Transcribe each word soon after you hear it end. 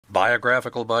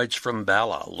Biographical Bytes from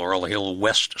Bala, Laurel Hill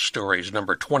West Stories,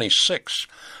 number 26,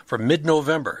 from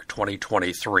mid-November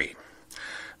 2023.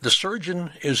 The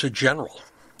surgeon is a general,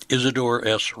 Isidor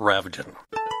S. Ravdin.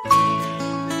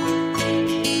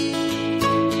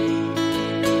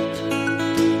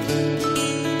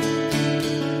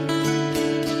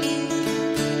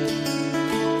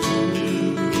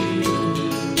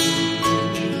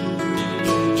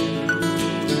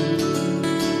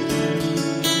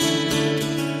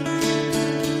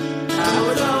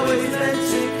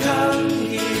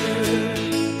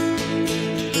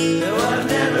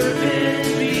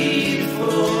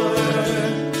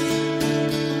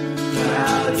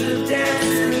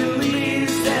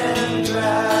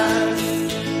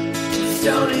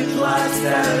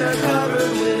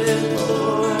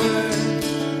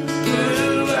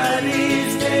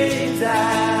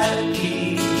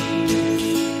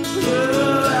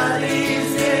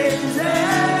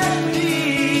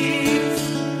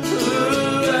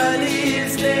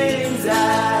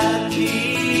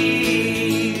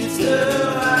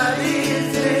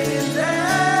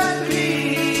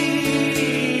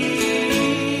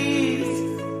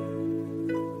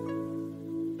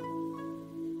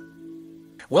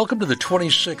 Welcome to the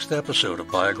 26th episode of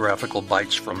Biographical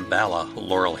Bytes from Bala,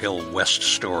 Laurel Hill West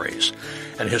Stories,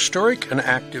 an historic and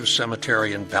active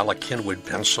cemetery in Bala,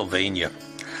 Pennsylvania.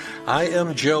 I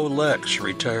am Joe Lex,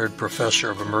 retired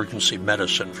professor of emergency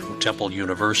medicine from Temple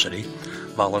University,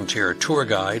 volunteer tour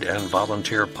guide, and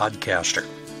volunteer podcaster.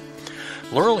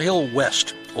 Laurel Hill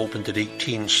West opened in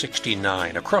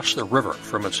 1869 across the river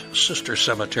from its sister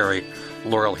cemetery,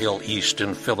 Laurel Hill East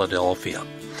in Philadelphia.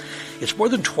 It's more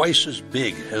than twice as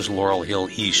big as Laurel Hill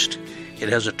East. It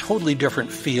has a totally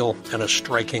different feel and a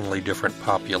strikingly different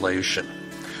population.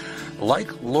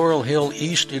 Like Laurel Hill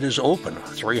East, it is open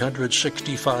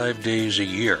 365 days a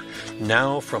year,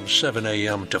 now from 7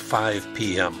 a.m. to 5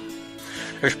 p.m.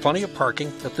 There's plenty of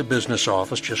parking at the business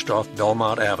office just off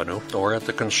Belmont Avenue or at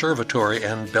the conservatory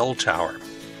and bell tower.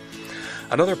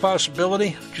 Another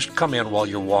possibility, just come in while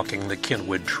you're walking the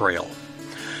Kinwood Trail.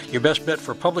 Your best bet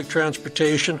for public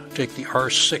transportation, take the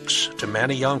R6 to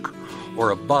Manayunk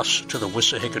or a bus to the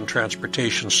Wissahickon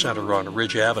Transportation Center on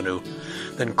Ridge Avenue,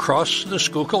 then cross the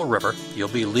Schuylkill River. You'll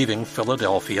be leaving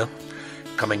Philadelphia,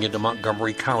 coming into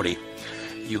Montgomery County.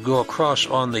 You go across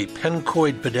on the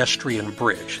Pencoid Pedestrian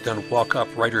Bridge, then walk up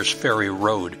Writers Ferry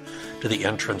Road to the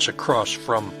entrance across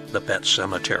from the Pet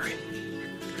Cemetery.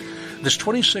 This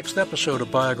 26th episode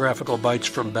of Biographical Bytes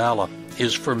from Bala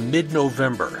is for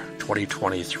mid-November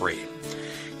 2023.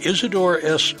 Isidor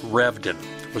S. Ravdin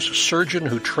was a surgeon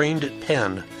who trained at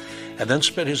Penn and then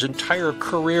spent his entire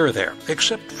career there,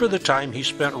 except for the time he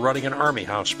spent running an army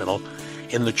hospital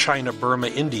in the China Burma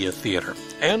India theater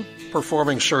and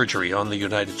performing surgery on the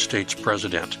United States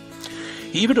president.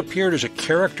 He even appeared as a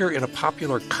character in a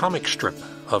popular comic strip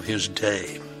of his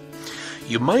day.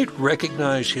 You might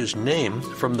recognize his name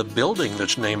from the building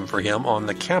that's named for him on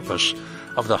the campus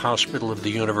of the Hospital of the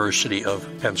University of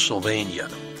Pennsylvania.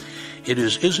 It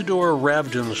is Isidor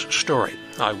Ravdin's story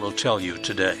I will tell you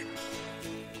today.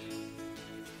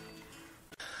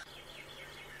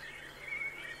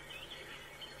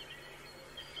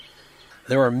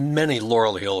 There are many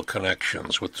Laurel Hill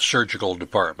connections with the surgical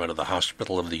department of the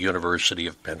Hospital of the University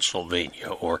of Pennsylvania,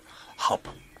 or HUP.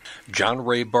 John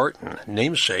Ray Barton,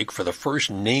 namesake for the first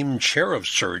named chair of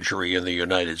surgery in the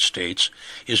United States,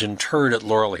 is interred at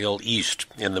Laurel Hill East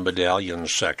in the Medallion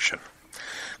section.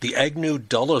 The Agnew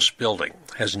Dulles building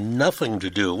has nothing to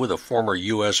do with a former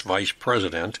U.S. vice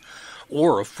president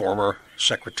or a former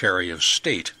Secretary of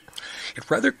State. It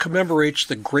rather commemorates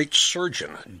the great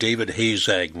surgeon, David Hayes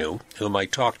Agnew, whom I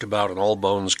talked about in All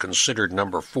Bones Considered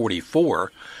number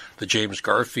 44, the James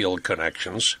Garfield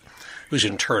Connections, who's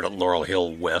interred at Laurel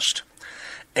Hill West,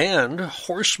 and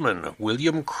horseman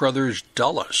William Crothers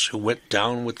Dulles, who went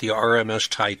down with the RMS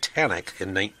Titanic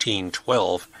in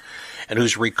 1912, and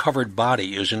whose recovered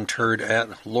body is interred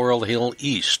at Laurel Hill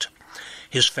East.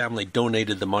 His family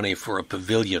donated the money for a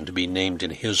pavilion to be named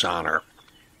in his honor.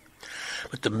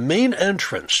 But the main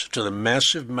entrance to the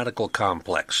massive medical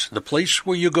complex, the place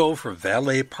where you go for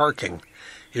valet parking,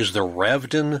 is the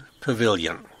Ravdin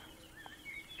Pavilion.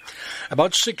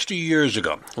 About 60 years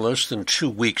ago, less than 2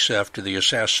 weeks after the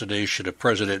assassination of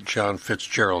President John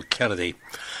Fitzgerald Kennedy,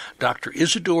 Dr.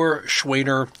 Isidor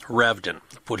Schwaner Ravdin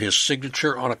put his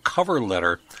signature on a cover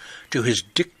letter to his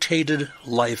dictated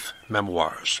life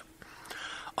memoirs.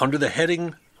 Under the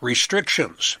heading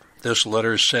Restrictions, this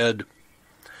letter said,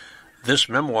 "This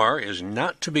memoir is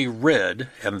not to be read,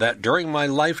 and that during my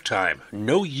lifetime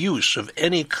no use of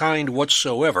any kind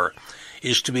whatsoever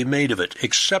is to be made of it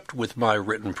except with my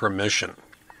written permission.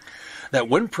 that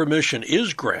when permission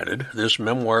is granted, this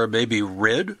memoir may be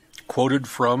read, quoted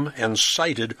from, and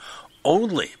cited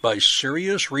only by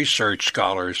serious research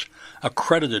scholars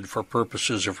accredited for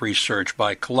purposes of research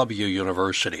by Columbia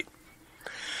University.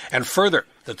 And further,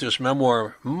 that this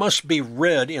memoir must be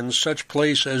read in such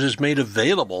place as is made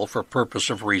available for purpose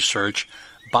of research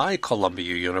by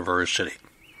Columbia University.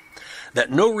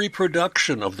 That no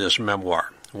reproduction of this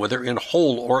memoir, whether in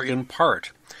whole or in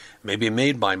part, may be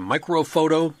made by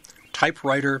microphoto,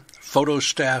 typewriter,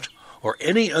 photostat, or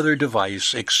any other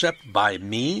device except by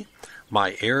me,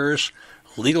 my heirs,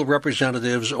 legal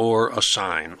representatives, or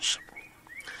assigns.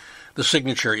 The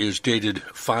signature is dated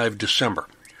 5 December,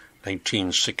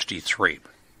 1963.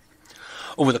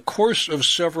 Over the course of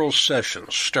several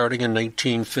sessions, starting in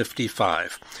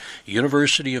 1955,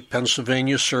 University of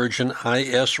Pennsylvania surgeon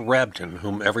I.S. Ravdin,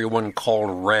 whom everyone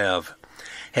called Rav,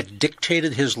 had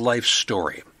dictated his life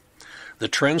story. The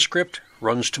transcript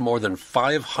runs to more than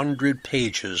 500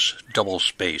 pages,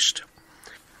 double-spaced.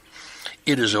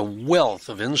 It is a wealth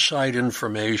of inside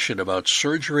information about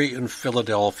surgery in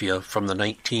Philadelphia from the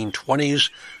 1920s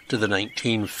to the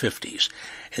 1950s,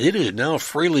 and it is now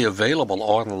freely available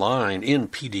online in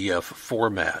PDF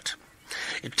format.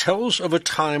 It tells of a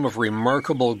time of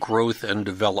remarkable growth and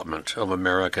development of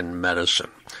American medicine,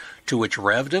 to which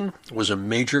Ravdin was a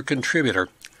major contributor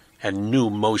and knew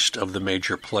most of the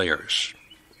major players.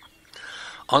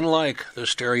 Unlike the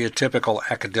stereotypical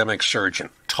academic surgeon,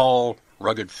 tall,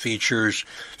 rugged features,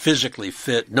 physically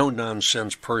fit,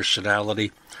 no-nonsense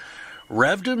personality,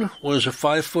 Ravdin was a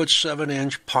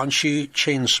 5'7" paunchy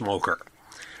chain smoker,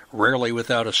 rarely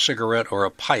without a cigarette or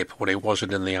a pipe when he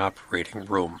wasn't in the operating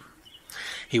room.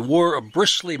 He wore a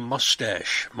bristly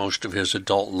mustache most of his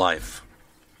adult life.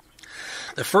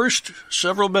 The first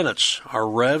several minutes are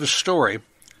Rav's story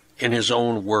in his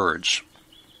own words.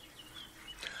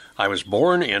 I was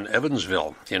born in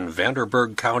Evansville, in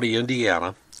Vanderburgh County,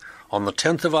 Indiana, on the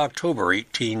 10th of October,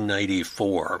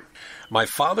 1894. My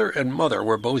father and mother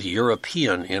were both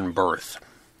European in birth.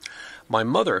 My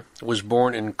mother was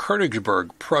born in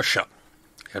Königsberg, Prussia,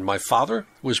 and my father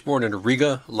was born in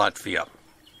Riga, Latvia.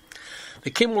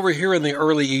 They came over here in the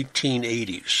early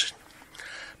 1880s.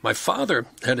 My father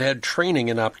had had training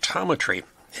in optometry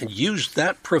and used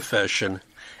that profession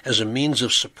as a means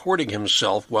of supporting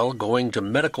himself while going to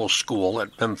medical school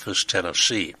at Memphis,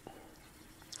 Tennessee.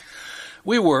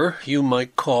 We were, you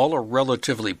might call, a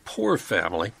relatively poor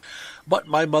family, but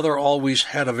my mother always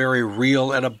had a very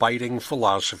real and abiding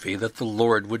philosophy that the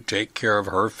Lord would take care of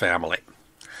her family.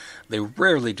 They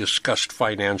rarely discussed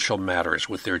financial matters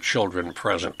with their children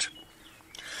present.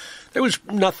 There was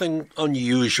nothing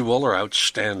unusual or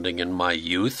outstanding in my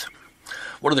youth.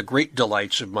 One of the great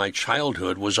delights of my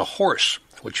childhood was a horse,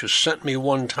 which was sent me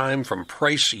one time from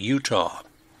Price, Utah.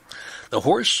 The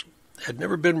horse had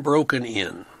never been broken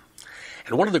in,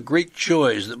 and one of the great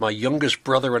joys that my youngest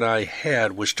brother and I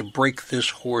had was to break this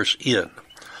horse in,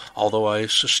 although I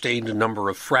sustained a number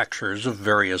of fractures of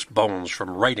various bones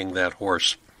from riding that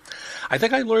horse. I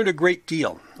think I learned a great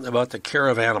deal about the care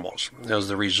of animals as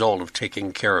the result of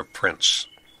taking care of Prince.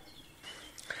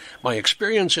 My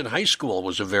experience in high school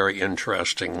was a very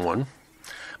interesting one.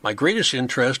 My greatest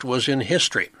interest was in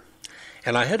history,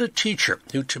 and I had a teacher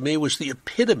who to me was the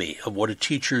epitome of what a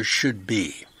teacher should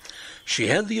be. She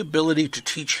had the ability to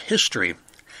teach history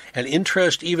and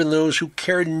interest even those who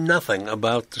cared nothing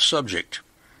about the subject.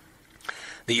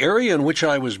 The area in which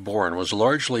I was born was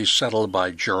largely settled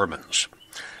by Germans.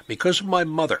 Because of my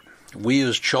mother, we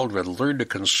as children learned a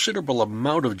considerable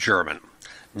amount of German,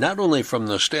 not only from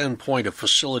the standpoint of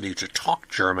facility to talk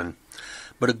German,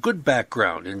 but a good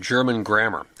background in German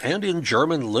grammar and in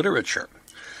German literature,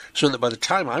 so that by the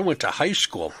time I went to high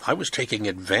school, I was taking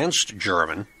advanced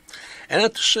German, and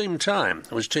at the same time,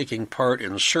 I was taking part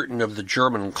in certain of the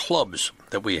German clubs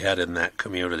that we had in that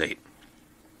community.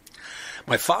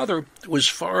 My father was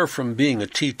far from being a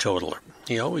teetotaler.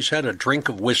 He always had a drink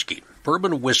of whiskey,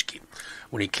 bourbon whiskey,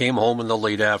 when he came home in the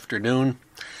late afternoon,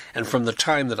 and from the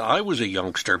time that I was a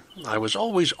youngster, I was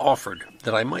always offered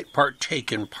that I might partake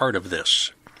in part of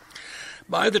this.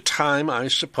 By the time, I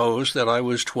suppose, that I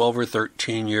was 12 or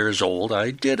 13 years old,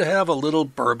 I did have a little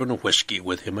bourbon whiskey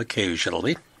with him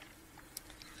occasionally.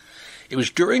 It was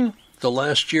during the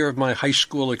last year of my high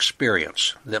school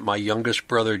experience that my youngest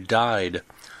brother died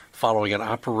following an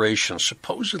operation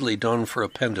supposedly done for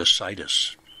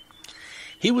appendicitis.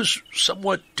 He was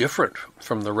somewhat different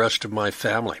from the rest of my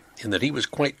family in that he was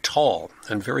quite tall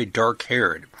and very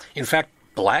dark-haired, in fact,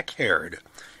 black-haired,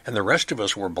 and the rest of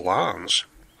us were blondes.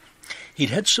 He'd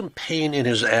had some pain in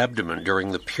his abdomen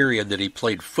during the period that he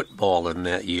played football in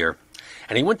that year,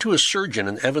 and he went to a surgeon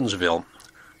in Evansville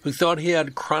who thought he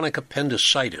had chronic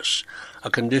appendicitis, a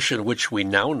condition which we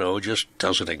now know just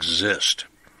doesn't exist.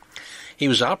 He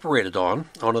was operated on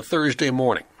a Thursday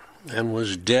morning and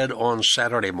was dead on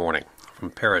Saturday morning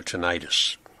from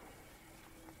peritonitis.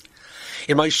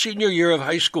 In my senior year of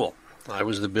high school, I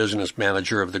was the business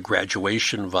manager of the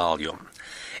graduation volume,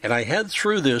 and I had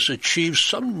through this achieved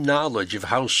some knowledge of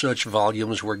how such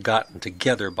volumes were gotten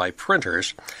together by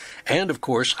printers, and of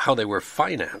course how they were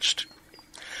financed.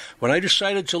 When I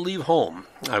decided to leave home,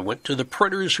 I went to the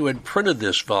printers who had printed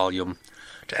this volume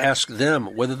to ask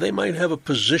them whether they might have a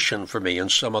position for me in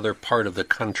some other part of the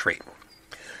country.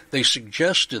 They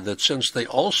suggested that since they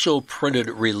also printed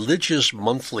religious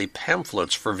monthly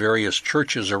pamphlets for various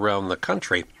churches around the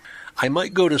country, I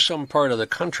might go to some part of the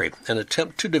country and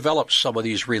attempt to develop some of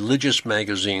these religious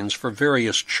magazines for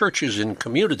various churches in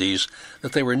communities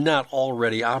that they were not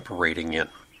already operating in.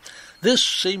 This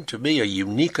seemed to me a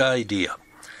unique idea,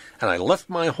 and I left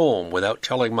my home without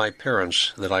telling my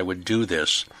parents that I would do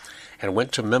this, and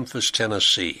went to Memphis,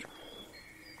 Tennessee.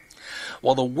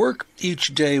 While the work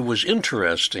each day was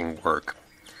interesting work,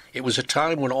 it was a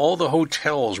time when all the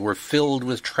hotels were filled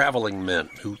with traveling men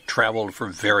who traveled for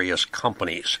various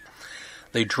companies.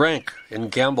 They drank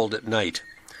and gambled at night,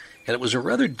 and it was a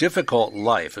rather difficult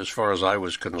life as far as I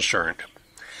was concerned.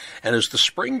 And as the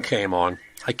spring came on,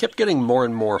 I kept getting more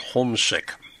and more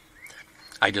homesick.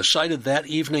 I decided that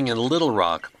evening in Little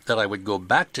Rock that I would go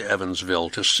back to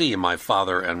Evansville to see my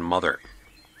father and mother.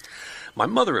 My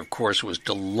mother, of course, was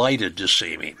delighted to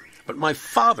see me, but my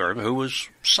father, who was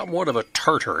somewhat of a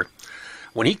Tartar,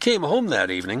 when he came home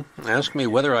that evening, asked me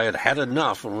whether I had had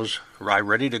enough and was I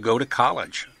ready to go to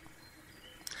college.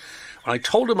 When I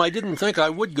told him I didn't think I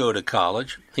would go to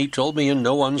college, he told me in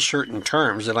no uncertain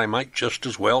terms that I might just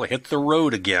as well hit the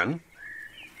road again.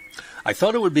 I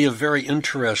thought it would be a very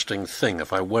interesting thing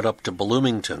if I went up to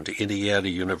Bloomington to Indiana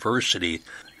University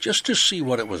just to see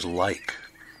what it was like.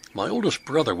 My oldest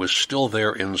brother was still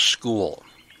there in school.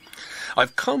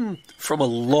 I've come from a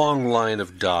long line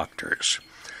of doctors.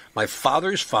 My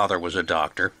father's father was a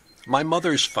doctor, my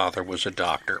mother's father was a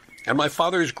doctor, and my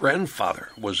father's grandfather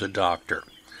was a doctor.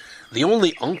 The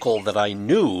only uncle that I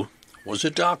knew was a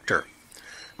doctor.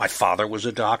 My father was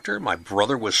a doctor, my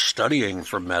brother was studying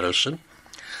for medicine.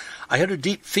 I had a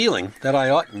deep feeling that I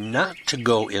ought not to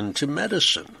go into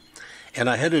medicine, and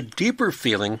I had a deeper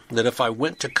feeling that if I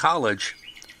went to college,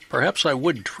 perhaps I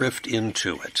would drift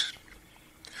into it.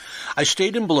 I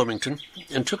stayed in Bloomington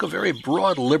and took a very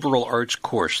broad liberal arts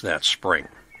course that spring.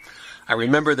 I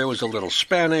remember there was a little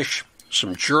Spanish,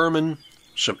 some German,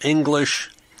 some English,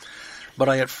 but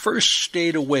I at first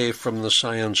stayed away from the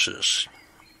sciences.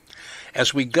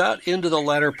 As we got into the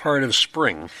latter part of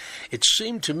spring, it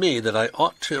seemed to me that I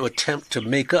ought to attempt to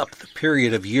make up the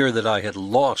period of year that I had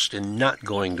lost in not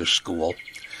going to school,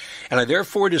 and I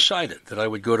therefore decided that I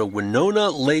would go to Winona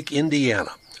Lake,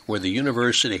 Indiana, where the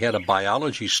university had a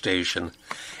biology station,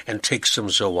 and take some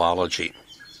zoology.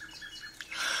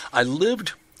 I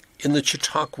lived in the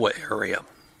Chautauqua area,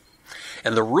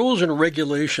 and the rules and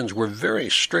regulations were very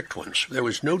strict ones. There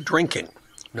was no drinking,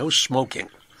 no smoking.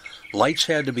 Lights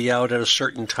had to be out at a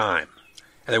certain time,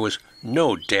 and there was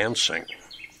no dancing.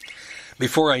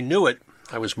 Before I knew it,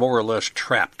 I was more or less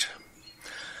trapped.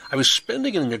 I was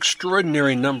spending an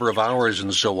extraordinary number of hours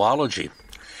in zoology,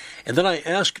 and then I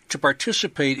asked to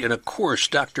participate in a course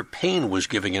Dr. Payne was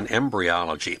giving in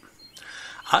embryology.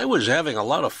 I was having a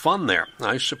lot of fun there.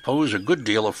 I suppose a good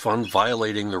deal of fun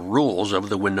violating the rules of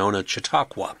the Winona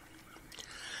Chautauqua.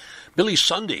 Billy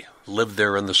Sunday lived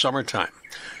there in the summertime.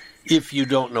 If you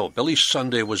don't know, Billy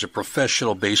Sunday was a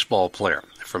professional baseball player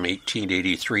from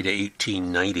 1883 to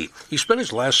 1890. He spent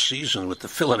his last season with the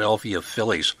Philadelphia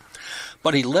Phillies,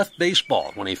 but he left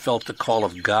baseball when he felt the call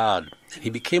of God, and he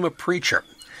became a preacher.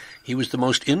 He was the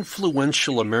most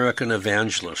influential American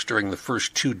evangelist during the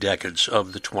first 2 decades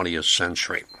of the 20th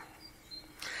century.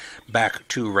 Back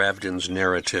to Ravdin's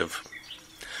narrative.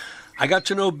 I got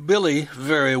to know Billy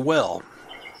very well.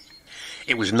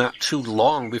 It was not too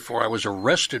long before I was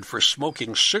arrested for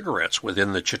smoking cigarettes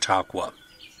within the Chautauqua.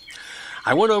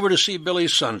 I went over to see Billy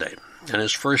Sunday, and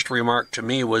his first remark to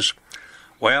me was,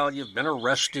 "Well, you've been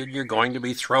arrested, you're going to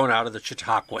be thrown out of the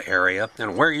Chautauqua area,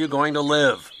 and where are you going to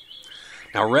live?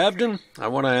 Now, Ravdin, I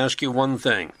want to ask you one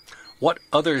thing. What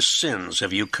other sins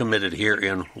have you committed here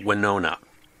in Winona?"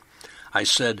 I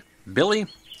said, "Billy,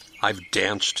 I've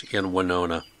danced in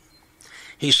Winona."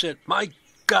 He said, "My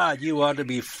God, you ought to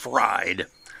be fried.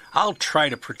 I'll try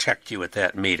to protect you at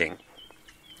that meeting."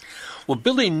 Well,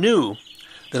 Billy knew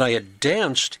that I had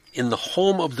danced in the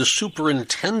home of the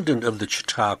superintendent of the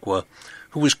Chautauqua,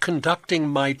 who was conducting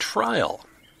my trial.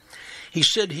 He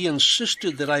said he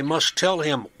insisted that I must tell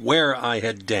him where I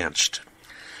had danced.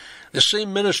 The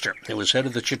same minister who was head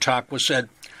of the Chautauqua said,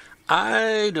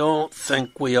 "I don't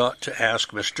think we ought to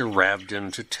ask Mr.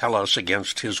 Ravdin to tell us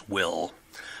against his will.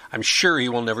 I'm sure he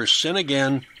will never sin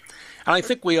again, and I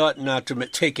think we ought not to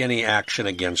take any action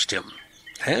against him."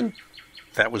 And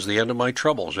that was the end of my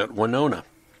troubles at Winona.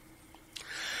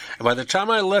 And by the time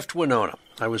I left Winona,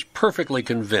 I was perfectly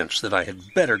convinced that I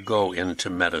had better go into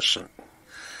medicine.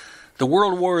 The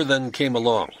World War then came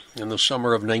along in the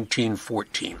summer of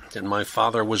 1914, and my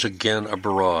father was again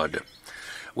abroad.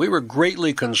 We were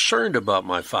greatly concerned about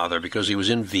my father because he was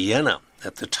in Vienna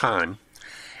at the time,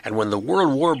 and when the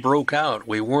World War broke out,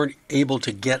 we weren't able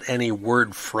to get any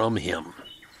word from him.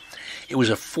 It was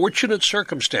a fortunate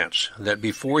circumstance that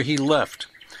before he left,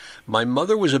 my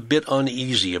mother was a bit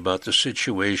uneasy about the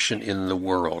situation in the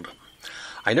world.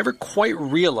 I never quite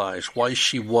realized why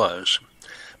she was,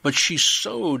 but she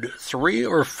sewed 3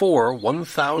 or 4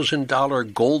 $1,000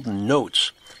 golden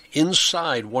notes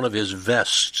inside one of his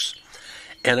vests,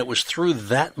 and it was through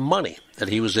that money that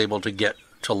he was able to get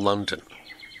to London.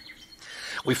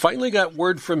 We finally got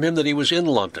word from him that he was in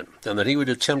London and that he would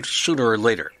attempt sooner or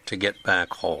later to get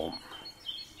back home.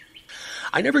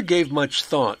 I never gave much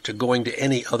thought to going to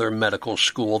any other medical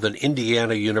school than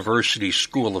Indiana University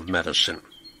School of Medicine.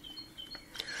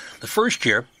 The first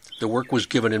year, the work was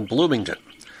given in Bloomington,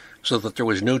 so that there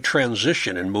was no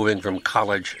transition in moving from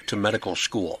college to medical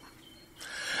school.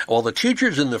 While the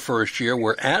teachers in the first year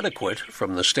were adequate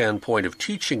from the standpoint of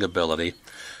teaching ability,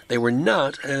 they were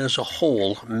not, as a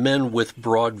whole, men with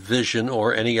broad vision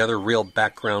or any other real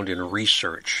background in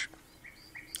research.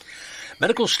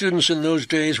 Medical students in those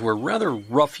days were rather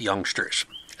rough youngsters,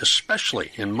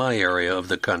 especially in my area of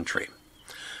the country.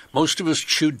 Most of us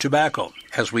chewed tobacco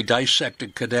as we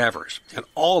dissected cadavers, and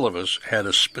all of us had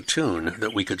a spittoon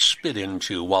that we could spit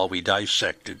into while we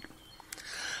dissected.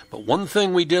 But one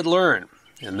thing we did learn,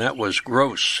 and that was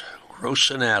gross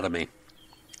anatomy.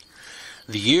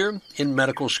 The year in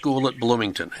medical school at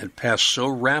Bloomington had passed so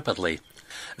rapidly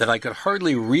that I could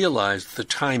hardly realize the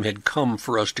time had come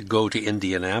for us to go to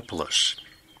Indianapolis.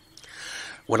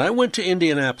 When I went to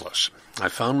Indianapolis, I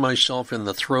found myself in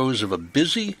the throes of a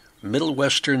busy Middle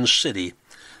Western city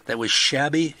that was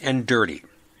shabby and dirty.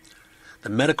 The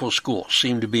medical school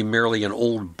seemed to be merely an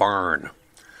old barn.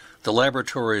 The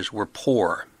laboratories were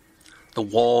poor. The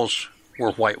walls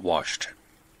were whitewashed.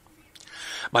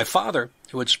 My father,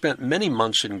 who had spent many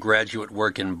months in graduate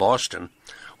work in Boston,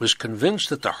 was convinced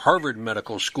that the Harvard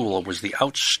Medical School was the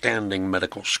outstanding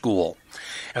medical school,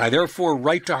 and I therefore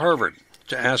wrote to Harvard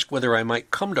to ask whether I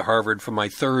might come to Harvard for my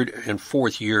 3rd and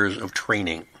 4th years of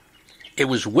training. It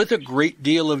was with a great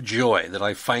deal of joy that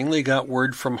I finally got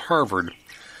word from Harvard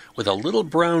with a little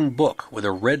brown book with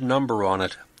a red number on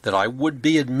it that I would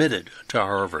be admitted to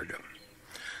Harvard.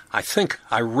 I think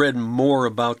I read more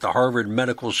about the Harvard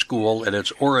Medical School and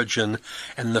its origin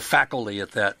and the faculty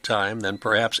at that time than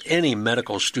perhaps any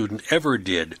medical student ever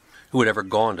did who had ever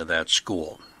gone to that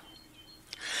school.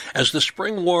 As the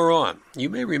spring wore on, you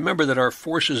may remember that our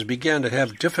forces began to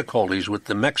have difficulties with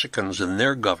the Mexicans and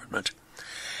their government,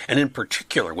 and in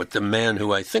particular with the man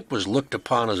who I think was looked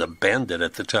upon as a bandit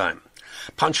at the time,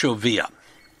 Pancho Villa.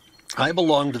 I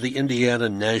belonged to the Indiana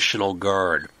National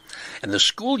Guard, and the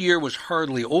school year was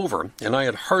hardly over, and I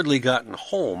had hardly gotten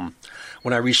home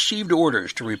when I received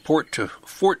orders to report to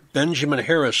Fort Benjamin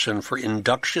Harrison for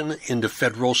induction into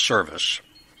federal service.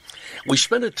 We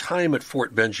spent a time at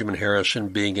Fort Benjamin Harrison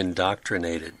being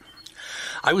indoctrinated.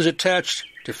 I was attached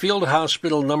to Field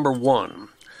Hospital No. 1,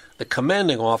 the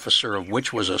commanding officer of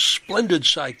which was a splendid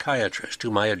psychiatrist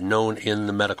whom I had known in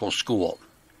the medical school.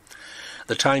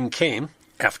 The time came,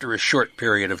 after a short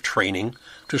period of training,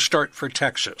 to start for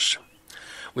Texas.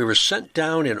 We were sent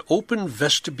down in open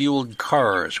vestibuled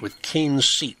cars with cane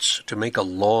seats to make a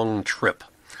long trip,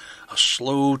 a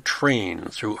slow train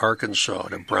through Arkansas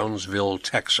to Brownsville,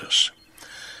 Texas.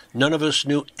 None of us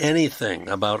knew anything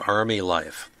about Army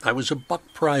life. I was a buck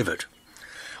private.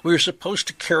 We were supposed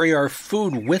to carry our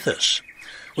food with us,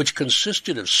 which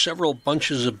consisted of several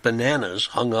bunches of bananas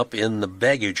hung up in the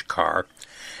baggage car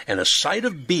and a side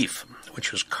of beef,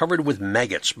 which was covered with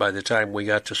maggots by the time we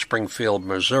got to Springfield,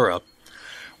 Missouri,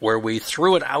 where we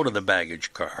threw it out of the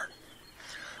baggage car.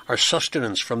 Our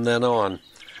sustenance from then on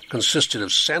consisted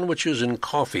of sandwiches and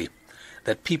coffee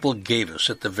that people gave us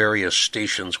at the various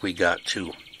stations we got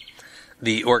to.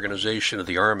 The organization of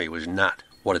the Army was not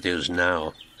what it is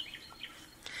now.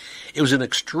 It was an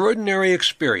extraordinary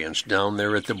experience down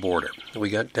there at the border. We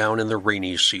got down in the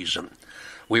rainy season.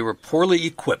 We were poorly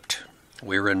equipped.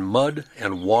 We were in mud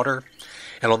and water,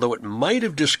 And although it might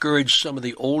have discouraged some of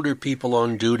the older people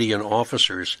on duty and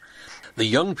officers, the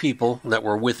young people that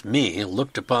were with me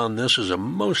looked upon this as a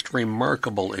most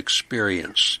remarkable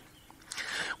experience.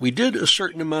 We did a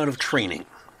certain amount of training.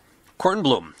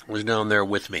 Kornblum was down there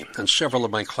with me, and several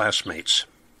of my classmates.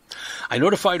 I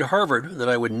notified Harvard that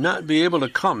I would not be able to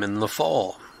come in the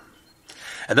fall.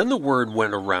 And then the word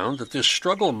went around that this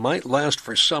struggle might last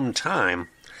for some time,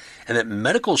 and that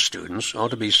medical students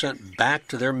ought to be sent back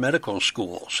to their medical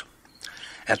schools.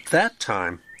 At that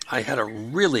time, I had a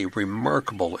really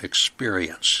remarkable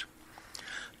experience.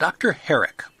 Dr.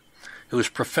 Herrick, who was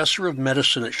professor of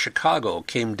medicine at Chicago,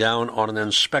 came down on an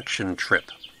inspection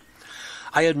trip.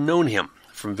 I had known him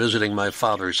from visiting my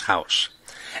father's house,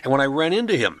 and when I ran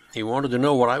into him, he wanted to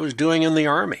know what I was doing in the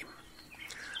Army.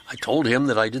 I told him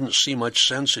that I didn't see much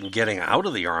sense in getting out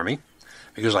of the Army,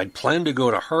 because I'd planned to go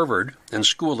to Harvard, and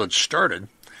school had started,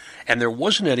 and there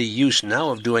wasn't any use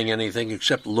now of doing anything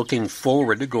except looking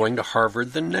forward to going to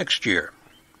Harvard the next year.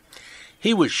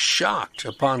 He was shocked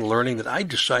upon learning that I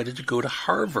decided to go to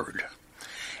Harvard,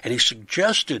 and he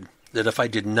suggested that if I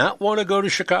did not want to go to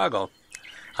Chicago,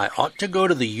 I ought to go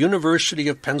to the University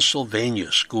of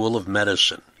Pennsylvania School of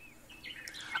Medicine.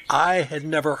 I had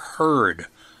never heard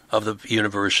of the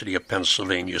University of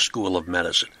Pennsylvania School of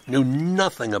Medicine, knew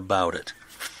nothing about it.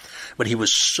 But he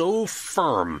was so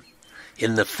firm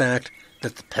in the fact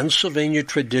that the Pennsylvania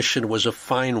tradition was a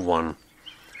fine one,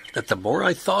 that the more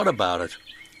I thought about it,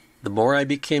 the more I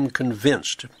became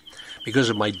convinced, because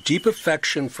of my deep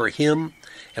affection for him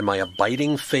and my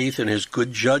abiding faith in his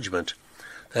good judgment,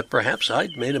 that perhaps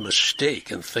I'd made a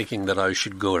mistake in thinking that I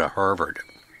should go to Harvard.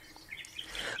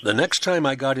 The next time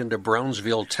I got into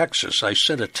Brownsville, Texas, I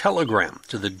sent a telegram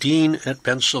to the dean at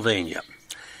Pennsylvania.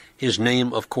 His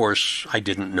name, of course, I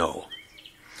didn't know.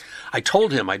 I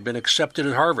told him I'd been accepted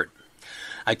at Harvard.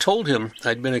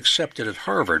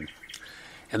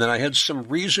 And that I had some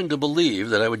reason to believe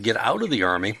that I would get out of the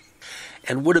Army,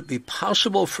 and would it be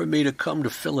possible for me to come to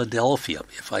Philadelphia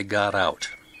if I got out?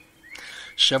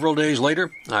 Several days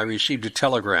later, I received a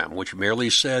telegram which merely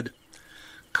said,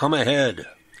 "Come ahead,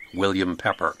 William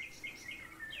Pepper."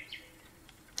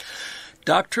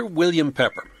 Dr. William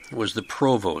Pepper was the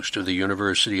provost of the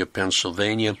University of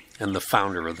Pennsylvania and the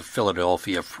founder of the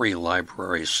Philadelphia Free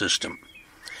Library System.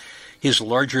 His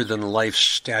larger-than-life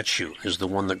statue is the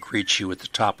one that greets you at the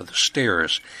top of the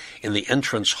stairs in the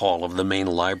entrance hall of the main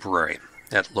library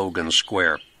at Logan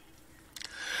Square.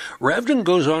 Ravdin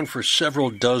goes on for several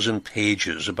dozen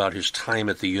pages about his time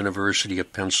at the University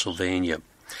of Pennsylvania.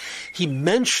 He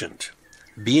mentioned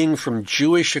being from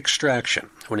Jewish extraction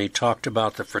when he talked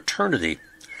about the fraternity,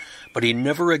 but he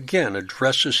never again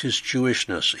addresses his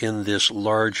Jewishness in this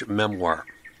large memoir.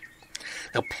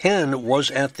 Now, Penn was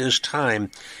at this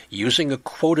time using a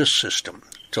quota system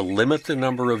to limit the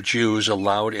number of Jews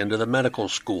allowed into the medical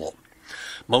school.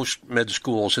 Most med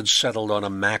schools had settled on a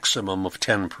maximum of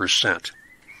 10%.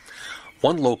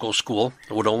 One local school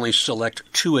would only select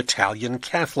 2 Italian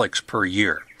Catholics per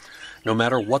year, no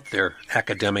matter what their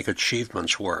academic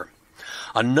achievements were.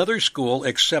 Another school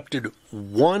accepted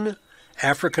 1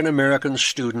 African-American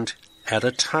student at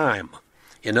a time.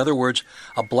 In other words,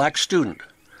 a black student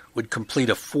would complete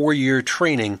a 4-year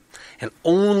training, and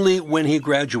only when he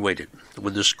graduated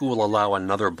would the school allow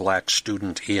another black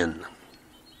student in.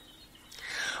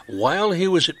 While he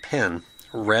was at Penn,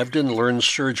 Ravdin learned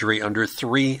surgery under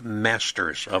 3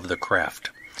 masters of the craft: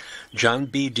 John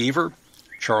B. Deaver,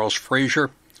 Charles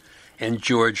Frazier, and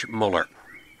George Muller.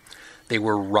 They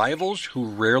were rivals who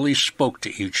rarely spoke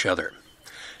to each other.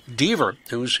 Deaver,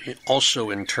 who's also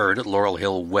interred at Laurel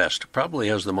Hill West, probably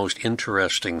has the most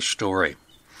interesting story.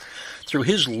 Through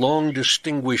his long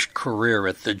distinguished career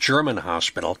at the German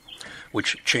hospital,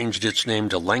 which changed its name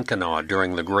to Lankenau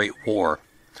during the Great War,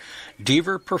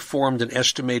 Deaver performed an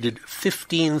estimated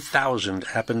 15,000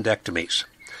 appendectomies,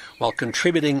 while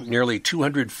contributing nearly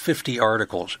 250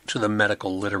 articles to the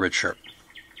medical literature.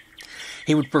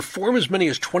 He would perform as many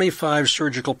as 25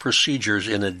 surgical procedures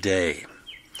in a day.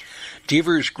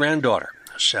 Deaver's granddaughter,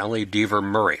 Sally Deaver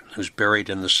Murray, who's buried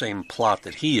in the same plot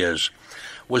that he is,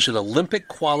 was an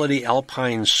Olympic-quality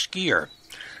alpine skier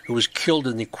who was killed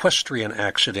in the equestrian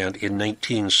accident in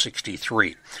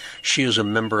 1963. She is a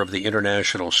member of the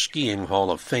International Skiing Hall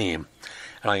of Fame,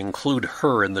 and I include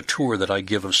her in the tour that I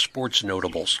give of sports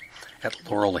notables at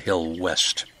Laurel Hill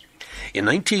West. In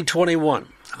 1921,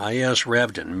 I.S.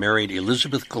 Ravdin married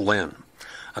Elizabeth Glenn,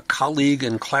 a colleague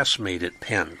and classmate at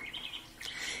Penn.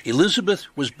 Elizabeth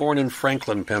was born in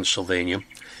Franklin, Pennsylvania,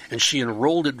 and she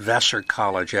enrolled at Vassar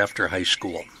College after high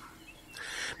school.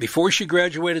 Before she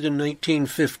graduated in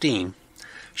 1915,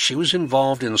 She was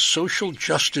involved in social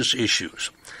justice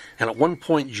issues, and at one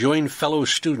point joined fellow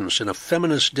students in a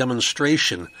feminist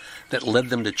demonstration that led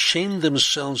them to chain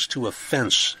themselves to a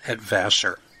fence at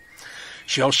Vassar.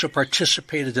 She also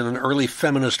participated in an early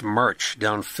feminist march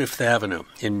down Fifth Avenue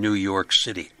in New York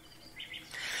City.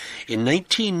 In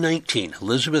 1919,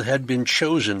 Elizabeth had been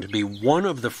chosen to be one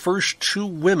of the first 2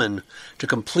 women to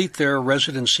complete their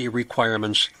residency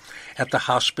requirements at the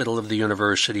Hospital of the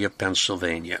University of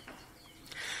Pennsylvania.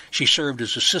 She served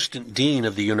as assistant dean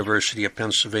of the University of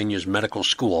Pennsylvania's medical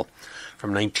school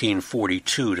from 1942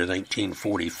 to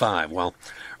 1945, while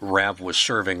Rav was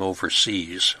serving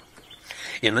overseas.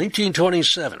 In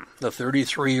 1927, the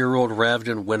 33-year-old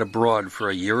Ravdin went abroad for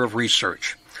a year of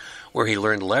research, where he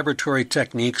learned laboratory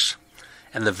techniques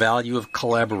and the value of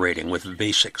collaborating with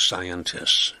basic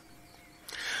scientists.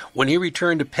 When he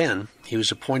returned to Penn, he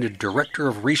was appointed director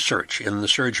of research in the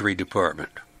surgery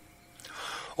department.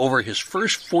 Over his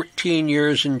first 14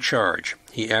 years in charge,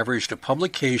 he averaged a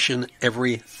publication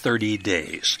every 30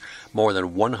 days, more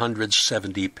than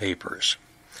 170 papers.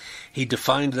 He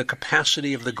defined the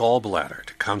capacity of the gallbladder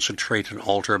to concentrate and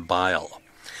alter bile.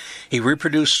 He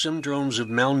reproduced syndromes of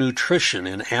malnutrition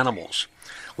in animals,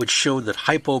 which showed that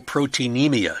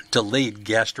hypoproteinemia delayed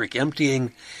gastric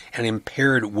emptying and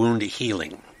impaired wound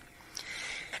healing.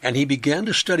 And he began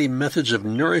to study methods of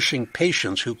nourishing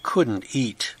patients who couldn't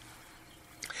eat.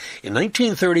 In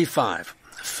 1935,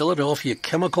 Philadelphia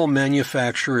chemical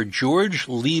manufacturer George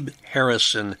Lieb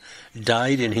Harrison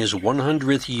died in his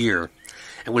 100th year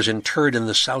and was interred in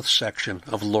the south section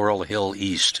of Laurel Hill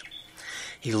East.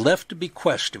 He left a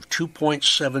bequest of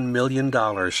 $2.7 million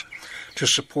to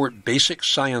support basic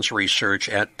science research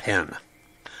at Penn.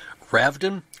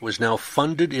 Ravdin was now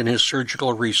funded in his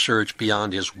surgical research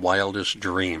beyond his wildest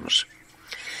dreams.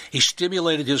 He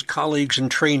stimulated his colleagues and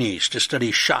trainees to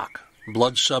study shock,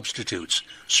 blood substitutes,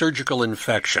 surgical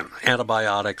infection,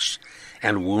 antibiotics,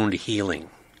 and wound healing.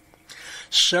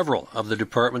 Several of the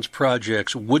department's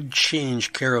projects would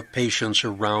change care of patients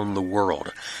around the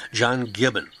world. John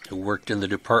Gibbon, who worked in the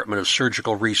Department of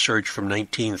Surgical Research from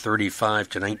 1935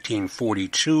 to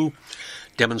 1942,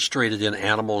 demonstrated in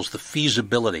animals the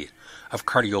feasibility of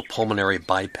cardiopulmonary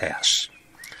bypass.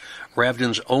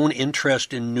 Ravdin's own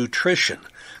interest in nutrition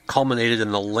culminated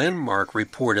in the landmark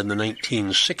report in the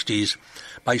 1960s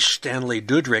by Stanley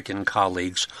Dudrick and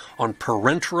colleagues on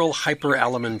parenteral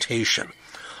hyperalimentation,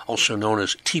 also known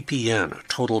as TPN,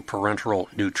 total parenteral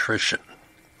nutrition.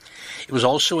 It was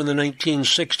also in the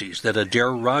 1960s that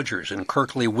Adair Rogers and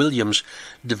Kirkley Williams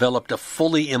developed a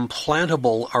fully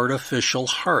implantable artificial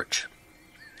heart.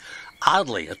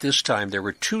 Oddly, at this time, there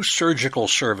were 2 surgical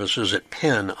services at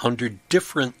Penn under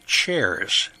different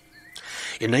chairs.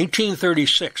 In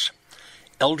 1936,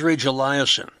 Eldridge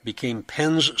Eliason became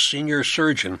Penn's senior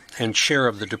surgeon and chair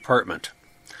of the department.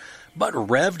 But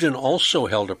Ravdin also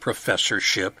held a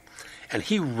professorship, and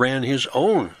he ran his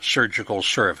own surgical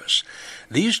service.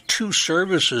 These 2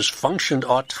 services functioned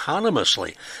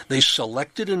autonomously. They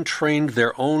selected and trained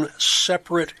their own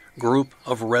separate group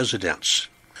of residents.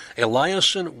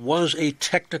 Eliason was a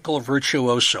technical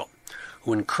virtuoso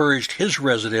who encouraged his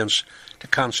residents to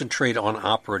concentrate on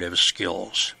operative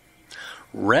skills.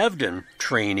 Ravdin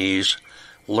trainees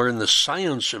learned the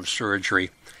science of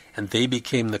surgery, and they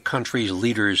became the country's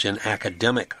leaders in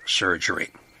academic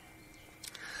surgery.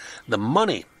 The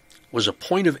money was a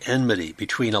point of enmity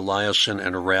between Eliason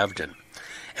and Ravdin,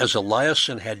 as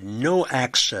Eliason had no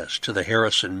access to the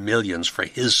Harrison millions for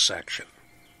his section.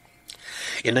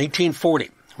 In 1940,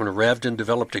 when Ravdin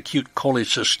developed acute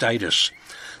cholecystitis,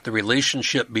 the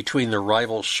relationship between the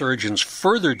rival surgeons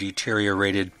further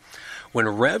deteriorated when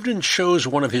Ravdin chose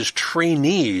one of his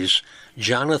trainees,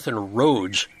 Jonathan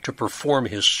Rhodes, to perform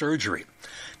his surgery,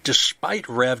 despite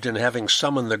Ravdin having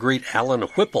summoned the great Alan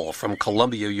Whipple from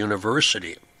Columbia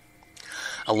University.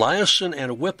 Eliason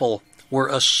and Whipple were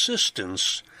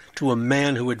assistants to a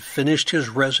man who had finished his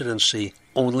residency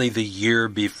only the year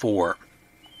before.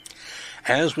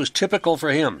 As was typical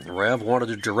for him, Rav wanted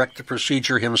to direct the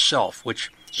procedure himself, which,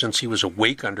 since he was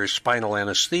awake under spinal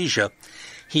anesthesia,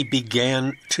 he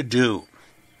began to do.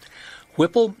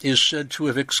 Whipple is said to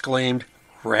have exclaimed,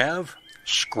 "Rav,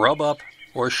 scrub up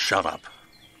or shut up."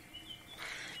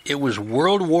 It was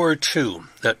World War II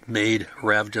that made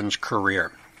Ravdin's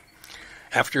career.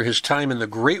 After his time in the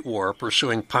Great War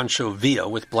pursuing Pancho Villa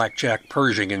with Blackjack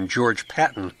Pershing and George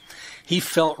Patton, he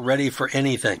felt ready for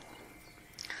anything.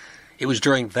 It was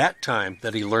during that time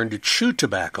that he learned to chew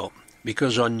tobacco,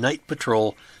 because on night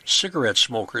patrol, cigarette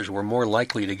smokers were more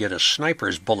likely to get a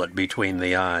sniper's bullet between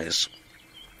the eyes.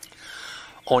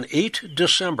 On 8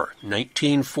 December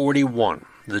 1941,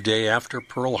 the day after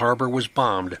Pearl Harbor was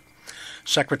bombed,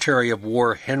 Secretary of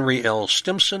War Henry L.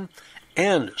 Stimson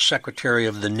and Secretary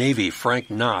of the Navy Frank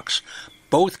Knox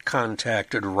both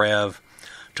contacted Rav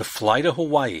to fly to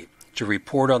Hawaii to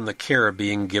report on the care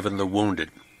being given the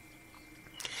wounded.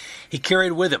 He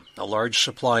carried with him a large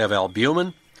supply of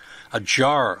albumin, a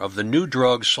jar of the new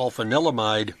drug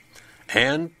sulfanilamide,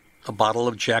 and a bottle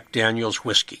of Jack Daniel's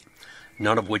whiskey,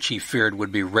 none of which he feared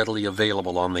would be readily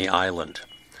available on the island.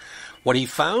 What he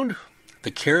found?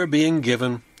 The care being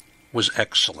given was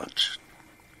excellent.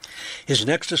 His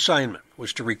next assignment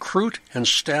was to recruit and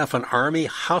staff an Army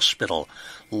hospital,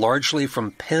 largely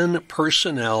from Penn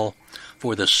personnel,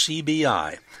 for the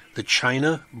CBI, the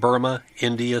China Burma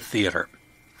India Theater.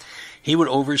 He would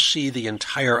oversee the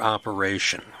entire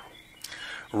operation.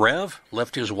 Rav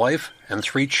left his wife and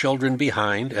 3 children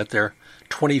behind at their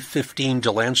 2015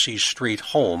 Delancey Street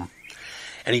home,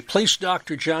 and he placed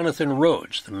Dr. Jonathan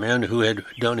Rhodes, the man who had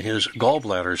done his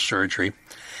gallbladder surgery,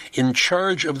 in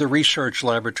charge of the research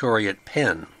laboratory at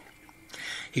Penn.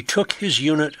 He took his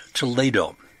unit to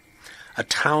Lado, a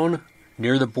town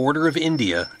near the border of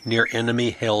India, near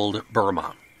enemy-held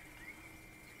Burma.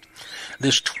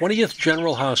 This 20th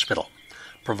General Hospital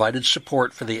provided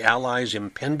support for the Allies'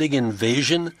 impending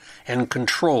invasion and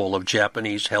control of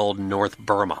Japanese-held North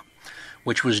Burma,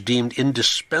 which was deemed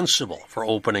indispensable for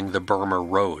opening the Burma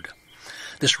Road.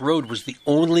 This road was the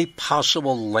only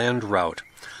possible land route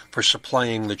for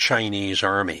supplying the Chinese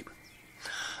army.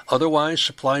 Otherwise,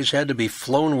 supplies had to be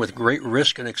flown with great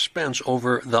risk and expense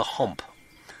over the hump,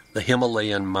 the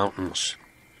Himalayan mountains.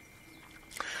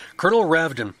 Colonel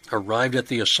Ravdin arrived at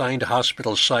the assigned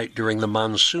hospital site during the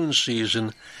monsoon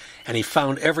season, and he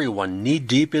found everyone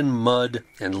knee-deep in mud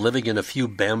and living in a few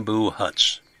bamboo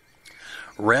huts.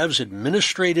 Rav's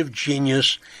administrative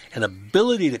genius and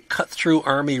ability to cut through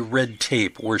Army red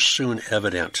tape were soon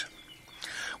evident.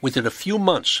 Within a few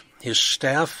months, his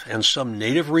staff and some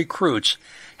native recruits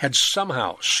had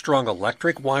somehow strung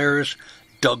electric wires,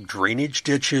 dug drainage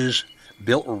ditches,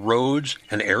 built roads,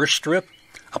 an airstrip,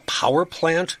 a power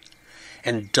plant,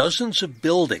 and dozens of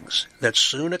buildings that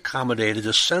soon accommodated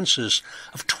a census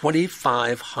of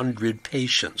 2,500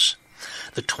 patients.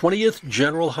 The 20th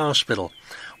General Hospital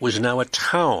was now a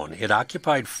town. It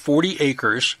occupied 40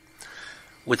 acres,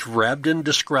 which Ravdin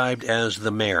described as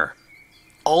the mayor.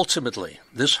 Ultimately,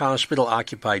 this hospital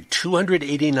occupied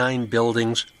 289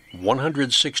 buildings,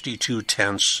 162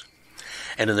 tents,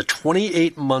 and in the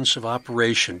 28 months of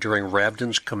operation during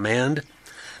Ravdin's command,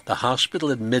 the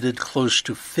hospital admitted close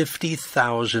to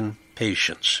 50,000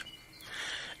 patients.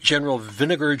 General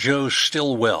Vinegar Joe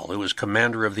Stillwell, who was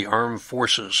commander of the armed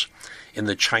forces in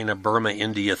the China Burma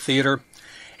India Theater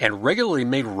and regularly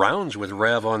made rounds with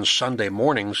Rav on Sunday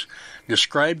mornings,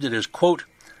 described it as, quote,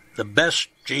 the best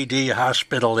GD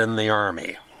hospital in the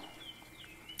Army.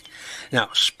 Now,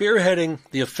 spearheading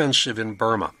the offensive in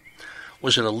Burma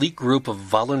was an elite group of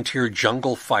volunteer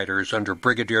jungle fighters under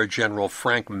Brigadier General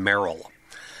Frank Merrill.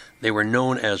 They were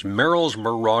known as Merrill's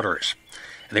Marauders,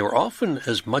 and they were often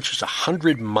as much as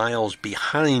 100 miles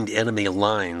behind enemy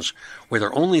lines, where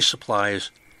their only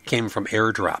supplies came from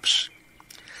airdrops.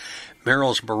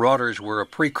 Merrill's Marauders were a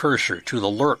precursor to the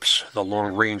LRPs, the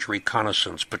Long-Range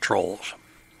Reconnaissance Patrols.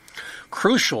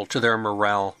 Crucial to their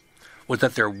morale was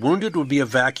that their wounded would be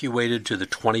evacuated to the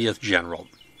 20th General.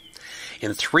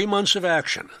 In 3 months of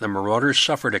action, the Marauders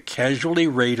suffered a casualty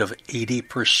rate of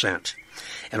 80%,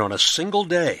 and on a single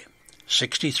day,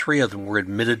 63 of them were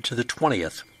admitted to the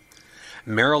 20th.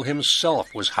 Merrill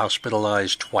himself was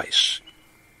hospitalized twice.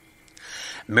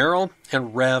 Merrill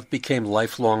and Rav became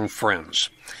lifelong friends,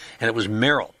 and it was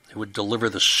Merrill who would deliver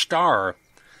the star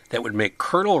that would make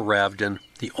Colonel Ravdin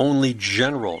the only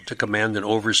general to command an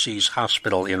overseas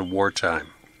hospital in wartime.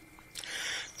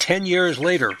 10 years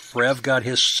later, Rav got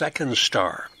his second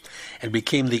star and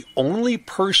became the only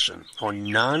person on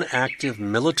non-active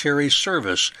military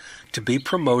service to be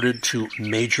promoted to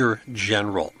Major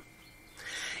General.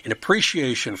 In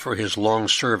appreciation for his long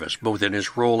service, both in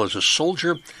his role as a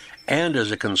soldier and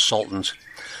as a consultant,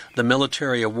 the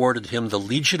military awarded him the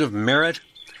Legion of Merit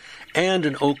and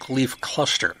an oak leaf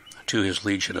cluster to his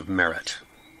Legion of Merit.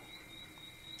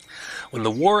 When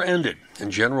the war ended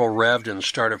and General Ravdin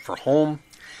started for home,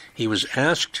 he was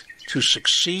asked to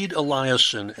succeed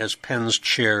Eliasson as Penn's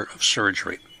chair of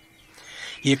surgery.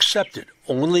 He accepted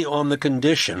only on the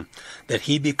condition that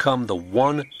he become the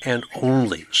one and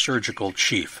only surgical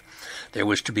chief. There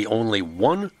was to be only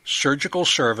one surgical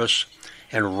service,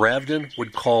 and Ravdin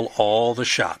would call all the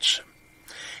shots.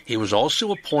 He was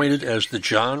also appointed as the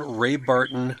John Ray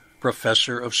Barton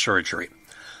Professor of Surgery.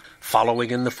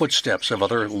 following in the footsteps of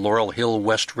other Laurel Hill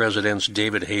West residents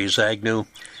David Hayes Agnew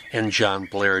and John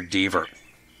Blair Deaver.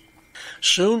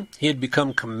 Soon, he had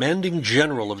become commanding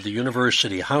general of the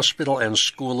University Hospital and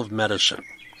School of Medicine.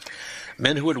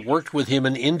 Men who had worked with him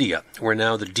in India were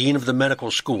now the dean of the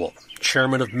medical school,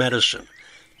 chairman of medicine,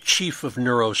 chief of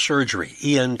neurosurgery,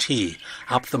 ENT,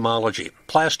 ophthalmology,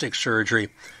 plastic surgery,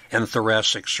 and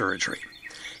thoracic surgery.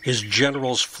 His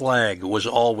general's flag was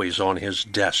always on his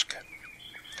desk.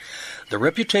 The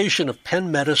reputation of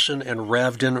Penn Medicine and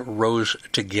Ravdin rose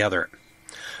together.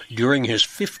 During his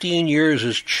 15 years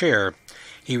as chair,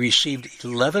 he received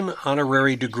 11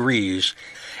 honorary degrees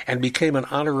and became an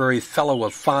honorary fellow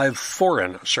of 5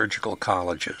 foreign surgical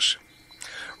colleges.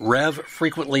 Rav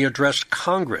frequently addressed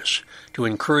Congress to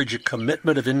encourage a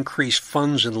commitment of increased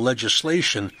funds and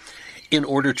legislation in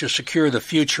order to secure the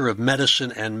future of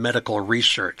medicine and medical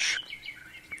research.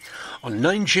 On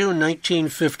 9 June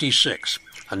 1956,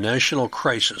 a national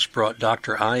crisis brought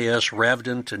Dr. I.S.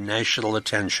 Ravdin to national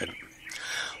attention.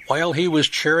 While he was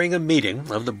chairing a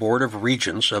meeting of the Board of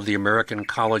Regents of the American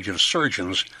College of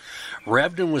Surgeons,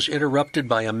 Ravdin was interrupted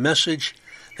by a message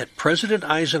that President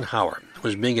Eisenhower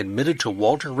was being admitted to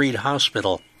Walter Reed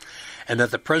Hospital and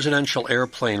that the presidential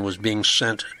airplane was being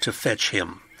sent to fetch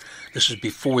him. This is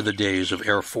before the days of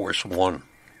Air Force One.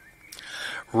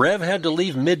 Rev had to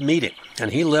leave mid-meeting,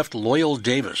 and he left Loyal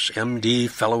Davis, M.D.,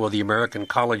 Fellow of the American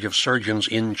College of Surgeons,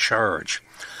 in charge.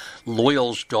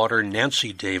 Loyal's daughter,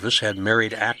 Nancy Davis, had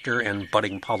married actor and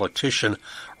budding politician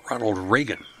Ronald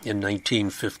Reagan in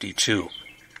 1952.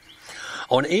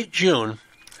 On 8 June,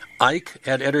 Ike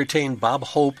had entertained Bob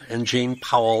Hope and Jane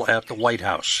Powell at the White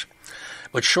House.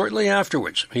 But shortly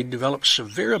afterwards, he developed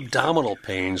severe abdominal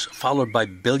pains followed by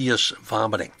bilious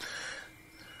vomiting.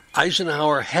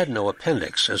 Eisenhower had no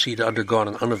appendix, as he'd undergone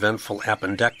an uneventful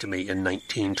appendectomy in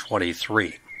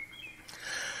 1923.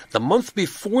 The month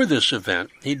before this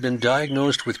event, he'd been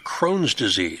diagnosed with Crohn's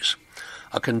disease,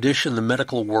 a condition the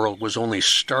medical world was only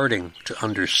starting to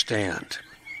understand.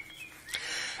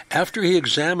 After he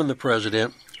examined the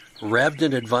president,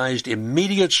 Ravdin advised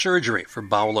immediate surgery for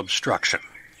bowel obstruction.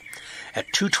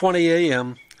 At 2:20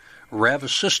 a.m., Rav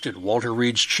assisted Walter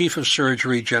Reed's chief of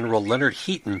surgery, General Leonard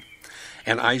Heaton,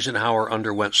 and Eisenhower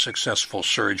underwent successful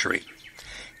surgery.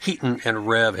 Heaton and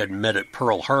Rav had met at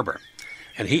Pearl Harbor,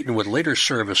 and Heaton would later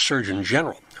serve as Surgeon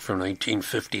General from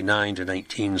 1959 to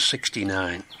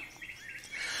 1969.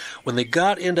 When they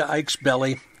got into Ike's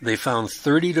belly, they found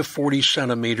 30 to 40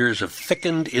 centimeters of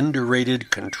thickened, indurated,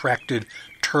 contracted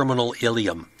terminal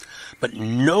ileum, but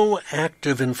no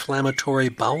active inflammatory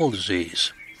bowel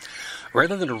disease.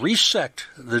 Rather than resect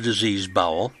the diseased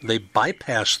bowel, they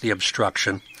bypassed the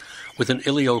obstruction with an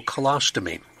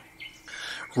ileocolostomy.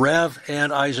 Rav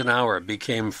and Eisenhower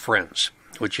became friends,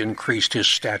 which increased his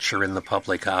stature in the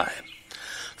public eye.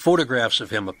 Photographs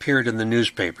of him appeared in the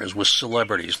newspapers with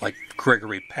celebrities like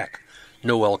Gregory Peck,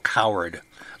 Noel Coward,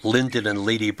 Lyndon and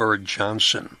Lady Bird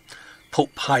Johnson,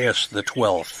 Pope Pius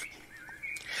XII.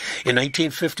 In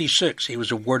 1956, he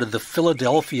was awarded the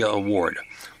Philadelphia Award,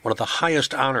 one of the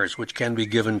highest honors which can be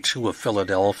given to a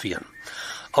Philadelphian.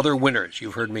 Other winners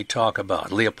you've heard me talk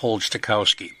about: Leopold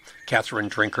Stokowski, Catherine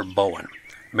Drinker Bowen,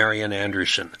 Marian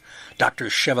Anderson, Dr.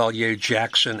 Chevalier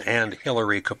Jackson, and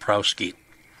Hilary Koprowski.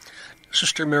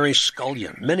 Sister Mary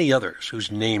Scullion, many others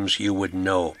whose names you would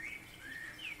know.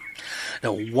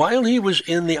 Now, while he was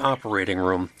in the operating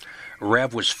room,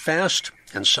 Rav was fast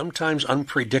and sometimes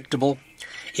unpredictable,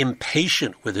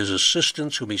 impatient with his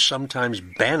assistants whom he sometimes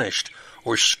banished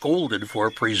or scolded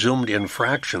for presumed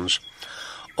infractions,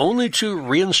 only to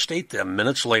reinstate them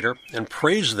minutes later and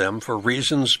praise them for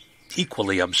reasons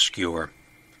equally obscure.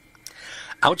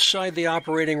 Outside the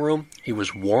operating room, he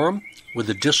was warm with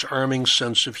a disarming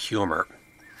sense of humor.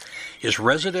 His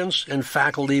residents and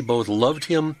faculty both loved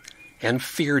him and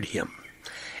feared him,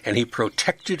 and he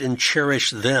protected and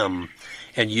cherished them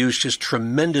and used his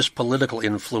tremendous political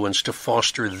influence to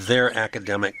foster their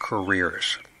academic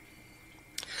careers.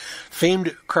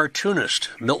 Famed cartoonist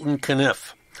Milton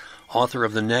Caniff, author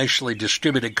of the nationally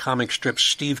distributed comic strip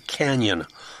Steve Canyon,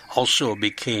 also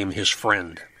became his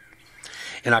friend.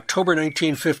 In October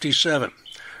 1957,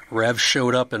 Rav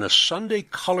showed up in a Sunday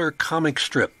color comic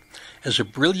strip as a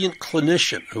brilliant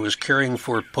clinician who was caring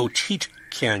for Poteet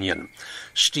Canyon,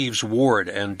 Steve's ward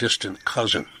and distant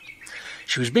cousin.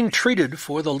 She was being treated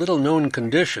for the little-known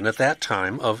condition at that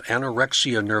time of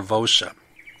anorexia nervosa.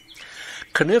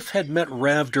 Caniff had met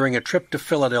Rav during a trip to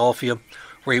Philadelphia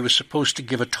where he was supposed to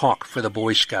give a talk for the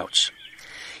Boy Scouts.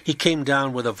 He came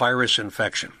down with a virus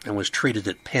infection and was treated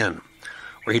at Penn,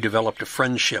 where he developed a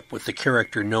friendship with the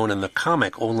character known in the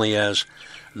comic only as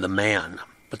the Man.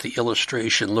 but the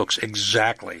illustration looks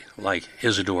exactly like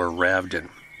Isidor Ravdin.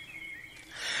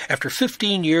 After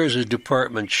 15 years as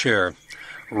department chair,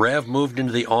 Rav moved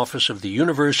into the office of the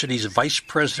university's Vice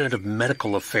President of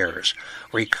Medical Affairs,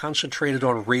 where he concentrated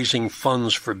on raising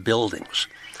funds for buildings.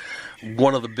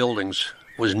 One of the buildings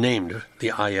was named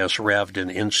the I.S. Ravdin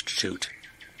Institute.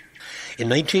 In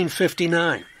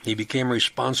 1959, he became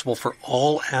responsible for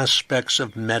all aspects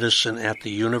of medicine at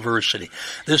the university.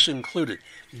 This included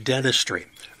dentistry,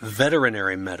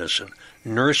 veterinary medicine,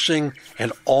 nursing,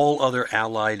 and all other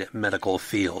allied medical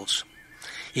fields.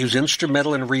 He was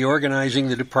instrumental in reorganizing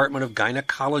the Department of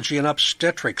Gynecology and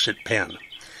Obstetrics at Penn.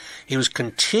 He was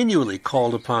continually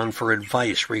called upon for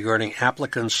advice regarding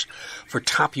applicants for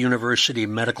top university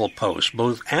medical posts,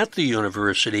 both at the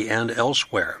university and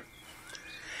elsewhere.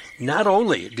 Not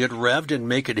only did Ravdin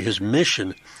make it his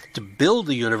mission to build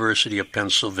the University of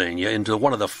Pennsylvania into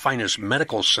one of the finest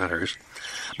medical centers,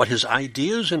 but his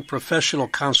ideas and professional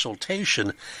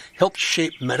consultation helped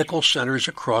shape medical centers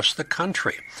across the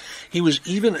country. He was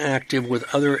even active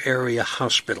with other area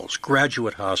hospitals: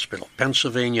 Graduate Hospital,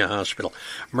 Pennsylvania Hospital,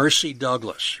 Mercy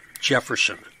Douglas,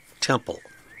 Jefferson, Temple.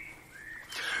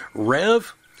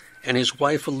 Rav and his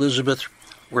wife Elizabeth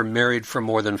were married for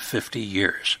more than 50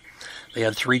 years. They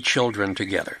had 3 children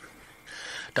together.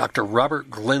 Dr. Robert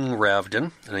Glenn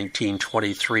Ravdin,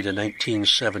 1923 to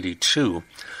 1972,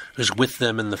 was with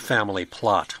them in the family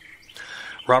plot.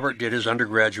 Robert did his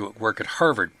undergraduate work at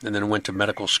Harvard and then went to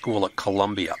medical school at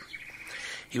Columbia.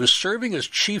 He was serving as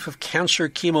chief of cancer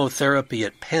chemotherapy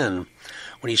at Penn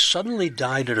when he suddenly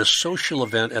died at a social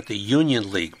event at the Union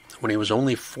League when he was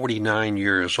only 49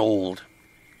 years old.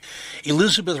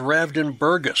 Elizabeth Ravdin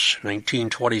Burgess,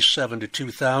 1927 to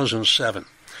 2007.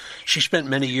 She spent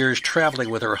many years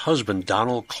traveling with her husband,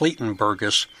 Donald Clayton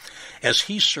Burgess, as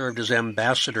he served as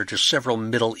ambassador to several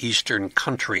Middle Eastern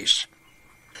countries.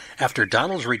 After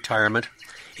Donald's retirement,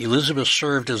 Elizabeth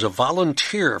served as a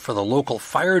volunteer for the local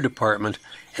fire department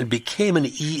and became an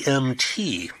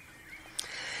EMT.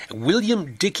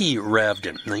 William Dickey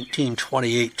Ravdin,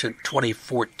 1928 to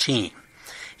 2014.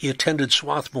 He attended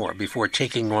Swarthmore before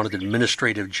taking on an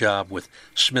administrative job with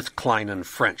SmithKline &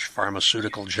 French,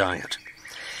 pharmaceutical giant.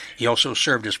 He also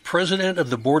served as president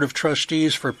of the Board of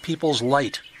Trustees for People's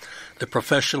Light, the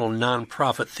professional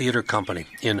nonprofit theater company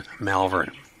in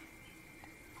Malvern.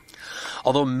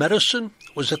 Although medicine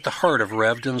was at the heart of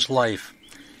Ravdin's life,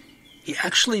 he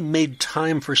actually made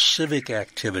time for civic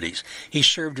activities. He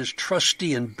served as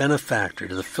trustee and benefactor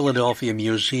to the Philadelphia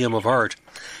Museum of Art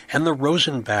and the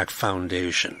Rosenbach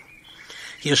Foundation.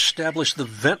 He established the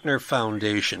Ventnor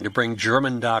Foundation to bring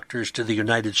German doctors to the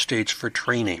United States for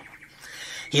training.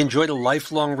 He enjoyed a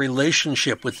lifelong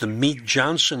relationship with the Meade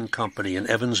Johnson Company in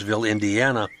Evansville,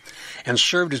 Indiana, and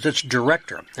served as its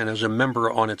director and as a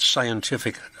member on its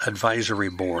scientific advisory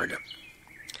board.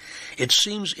 It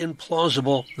seems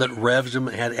implausible that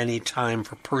Ravdin had any time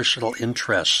for personal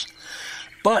interests,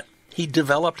 but he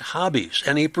developed hobbies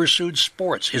and he pursued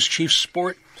sports. His chief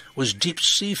sport was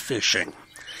deep-sea fishing.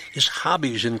 His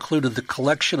hobbies included the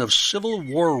collection of Civil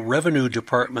War Revenue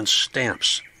Department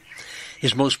stamps.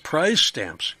 His most prized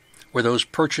stamps were those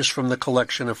purchased from the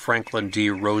collection of Franklin D.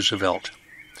 Roosevelt.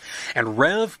 And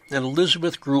Rav and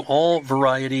Elizabeth grew all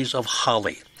varieties of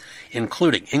holly,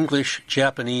 including English,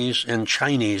 Japanese, and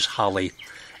Chinese holly,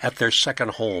 at their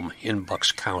second home in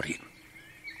Bucks County.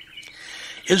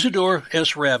 Isidor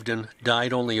S. Ravdin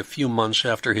died only a few months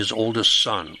after his oldest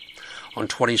son, on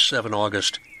 27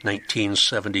 August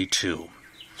 1972.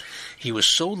 He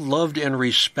was so loved and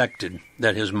respected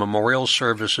that his memorial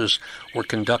services were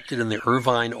conducted in the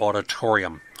Irvine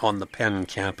Auditorium on the Penn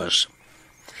campus.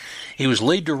 He was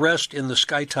laid to rest in the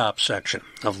Skytop section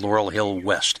of Laurel Hill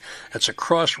West. That's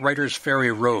across Writers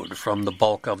Ferry Road from the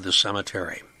bulk of the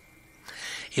cemetery.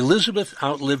 Elizabeth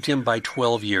outlived him by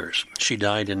 12 years. She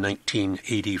died in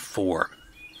 1984.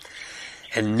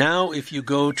 And now, if you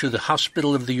go to the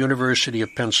Hospital of the University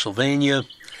of Pennsylvania,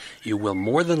 you will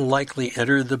more than likely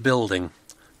enter the building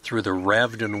through the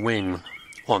Ravdin Wing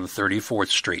on 34th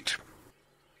Street.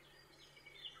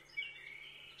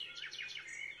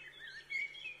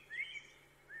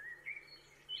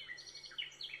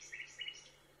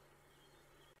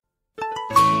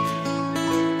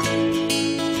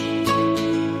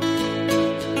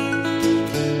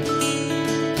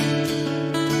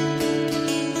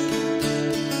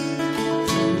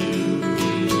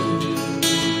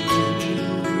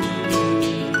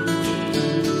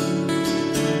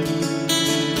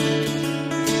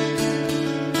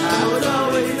 I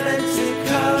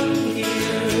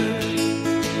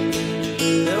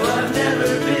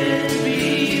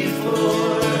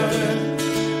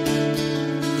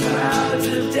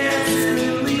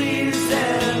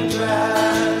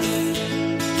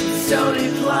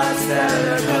that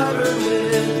are covered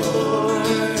with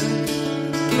board.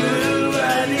 Who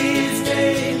are these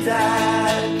dames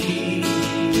at peace?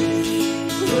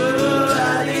 Who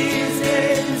are these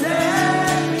dames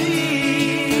at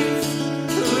peace?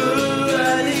 Who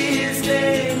are these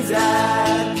dames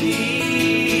at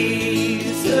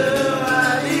peace? Who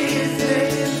are these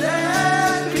dames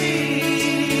at peace?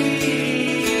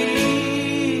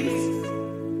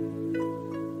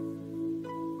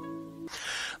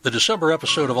 The December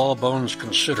episode of All Bones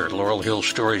Considered, Laurel Hill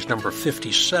Stories number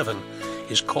 57,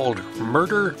 is called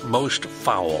Murder Most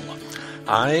Foul.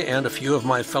 I and a few of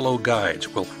my fellow guides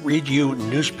will read you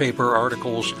newspaper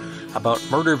articles about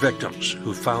murder victims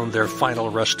who found their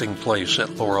final resting place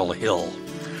at Laurel Hill.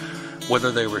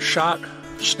 Whether they were shot,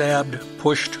 stabbed,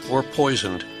 pushed, or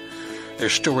poisoned, their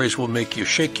stories will make you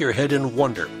shake your head in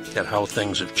wonder at how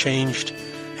things have changed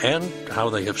and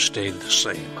how they have stayed the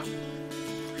same.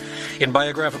 In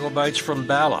Biographical Bytes from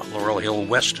Bala, Laurel Hill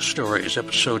West Stories,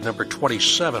 episode number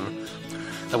 27,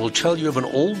 I will tell you of an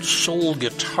old soul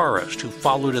guitarist who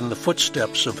followed in the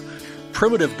footsteps of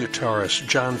primitive guitarist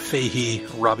John Fahey,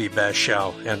 Robbie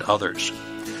Bashow, and others.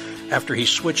 After he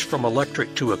switched from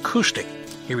electric to acoustic,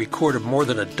 he recorded more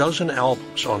than a dozen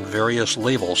albums on various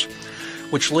labels,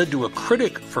 which led to a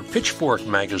critic for Pitchfork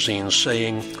magazine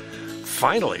saying,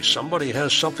 "Finally, somebody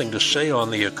has something to say on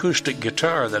the acoustic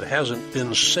guitar that hasn't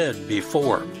been said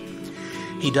before."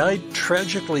 He died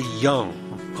tragically young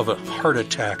of a heart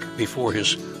attack before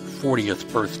his 40th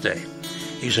birthday.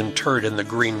 He's interred in the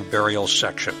Green Burial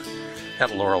section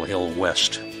at Laurel Hill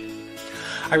West.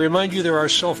 I remind you there are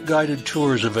self-guided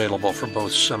tours available for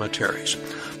both cemeteries.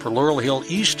 For Laurel Hill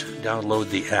East,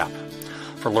 download the app.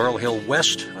 For Laurel Hill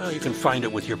West, you can find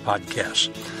it with your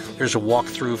podcasts. There's a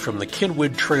walkthrough from the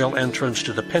Kinwood Trail entrance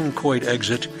to the Pencoid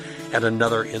exit and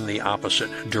another in the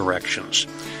opposite directions.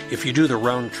 If you do the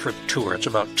round-trip tour, it's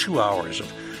about 2 hours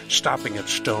of stopping at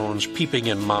stones, peeping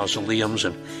in mausoleums,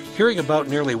 and hearing about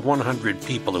nearly 100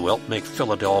 people who helped make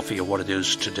Philadelphia what it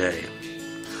is today.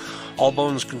 All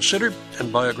Bones Considered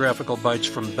and Biographical Bytes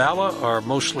from Bala are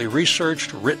mostly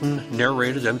researched, written,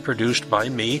 narrated, and produced by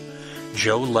me,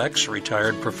 Joe Lex,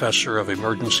 retired professor of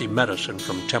emergency medicine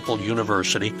from Temple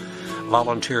University,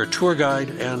 volunteer tour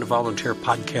guide, and volunteer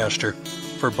podcaster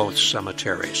for both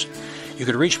cemeteries. You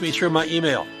can reach me through my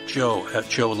email,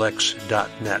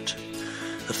 joe@joelex.net.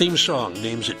 The theme song,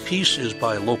 Names at Peace, is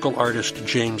by local artist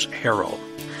James Harrow.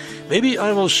 Maybe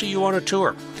I will see you on a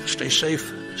tour. Stay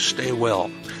safe, stay well.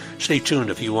 Stay tuned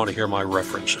if you want to hear my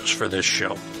references for this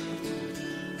show.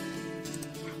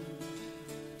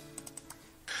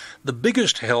 The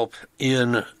biggest help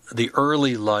in the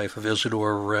early life of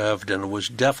Isidor Ravdin was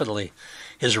definitely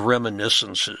his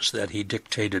reminiscences that he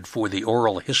dictated for the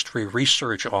Oral History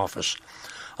Research Office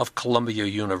of Columbia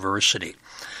University.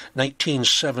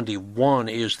 1971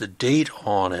 is the date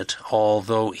on it,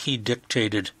 although he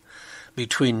dictated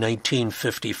between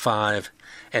 1955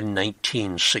 and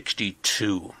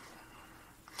 1962.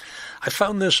 I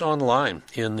found this online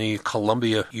in the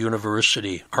Columbia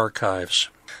University archives.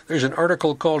 There's an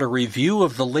article called A Review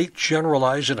of the Late General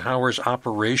Eisenhower's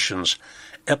Operations,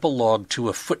 Epilogue to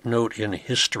a Footnote in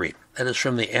History. That is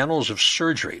from the Annals of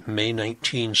Surgery, May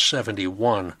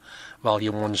 1971,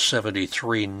 Volume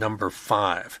 173, Number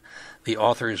 5. The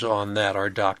authors on that are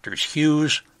Drs.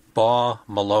 Hughes, Baugh,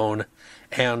 Malone,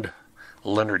 and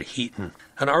Leonard Heaton.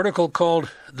 An article called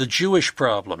The Jewish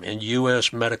Problem in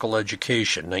U.S. Medical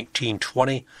Education,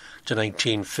 1920 to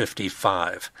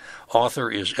 1955.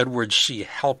 Author is Edward C.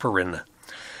 Halperin.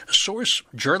 Source,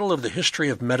 Journal of the History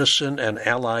of Medicine and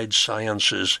Allied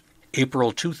Sciences,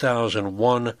 April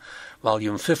 2001,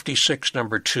 Volume 56,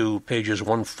 Number 2, pages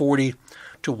 140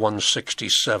 to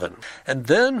 167. And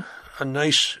then a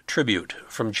nice tribute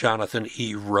from Jonathan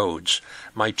E. Rhodes,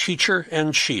 my teacher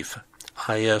and chief,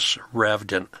 I.S.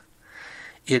 Ravdin.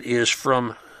 It is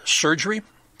from Surgery.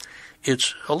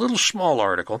 It's a little small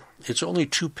article. It's only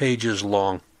 2 pages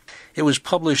long. It was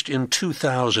published in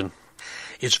 2000.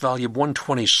 It's volume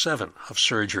 127 of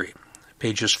Surgery,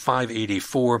 pages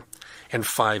 584 and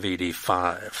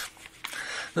 585.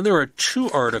 Then there are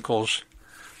 2 articles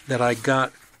that I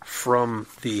got from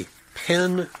the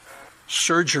Penn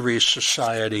Surgery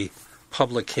Society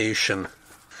publication.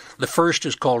 The first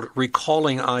is called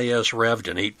Recalling I.S.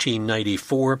 Ravdin,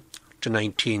 1894 to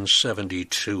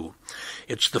 1972.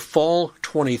 It's the fall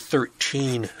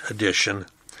 2013 edition,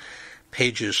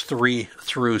 pages 3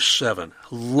 through 7.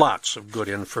 Lots of good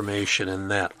information in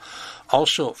that.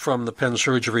 Also from the Penn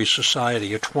Surgery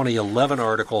Society, a 2011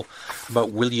 article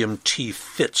about William T.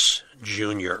 Fitz,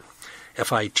 Jr.,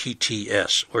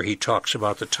 F-I-T-T-S, where he talks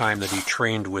about the time that he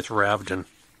trained with Ravdin.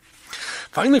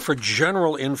 Finally, for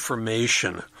general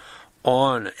information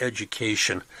on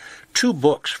education, 2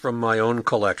 books from my own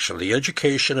collection: The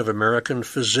Education of American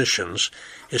Physicians,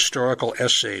 Historical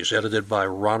Essays, edited by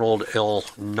Ronald L.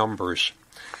 Numbers.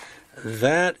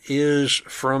 That is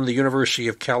from the University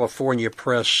of California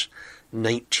Press,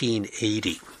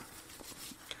 1980.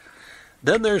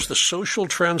 Then there's The Social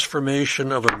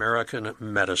Transformation of American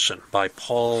Medicine by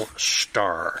Paul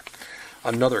Starr,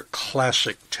 another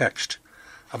classic text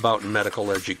about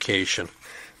medical education.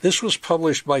 This was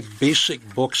published by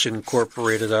Basic Books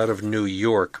Incorporated out of New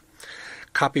York,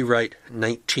 copyright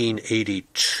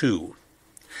 1982.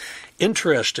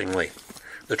 Interestingly,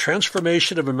 The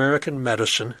Transformation of American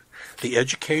Medicine, The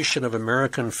Education of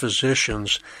American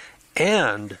Physicians,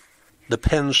 and the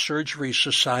Penn Surgery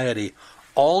Society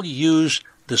all use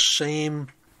the same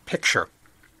picture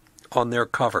on their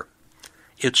cover.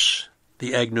 It's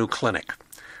the Agnew Clinic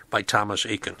by Thomas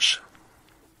Eakins.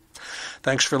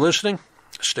 Thanks for listening.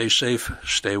 Stay safe,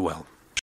 stay well.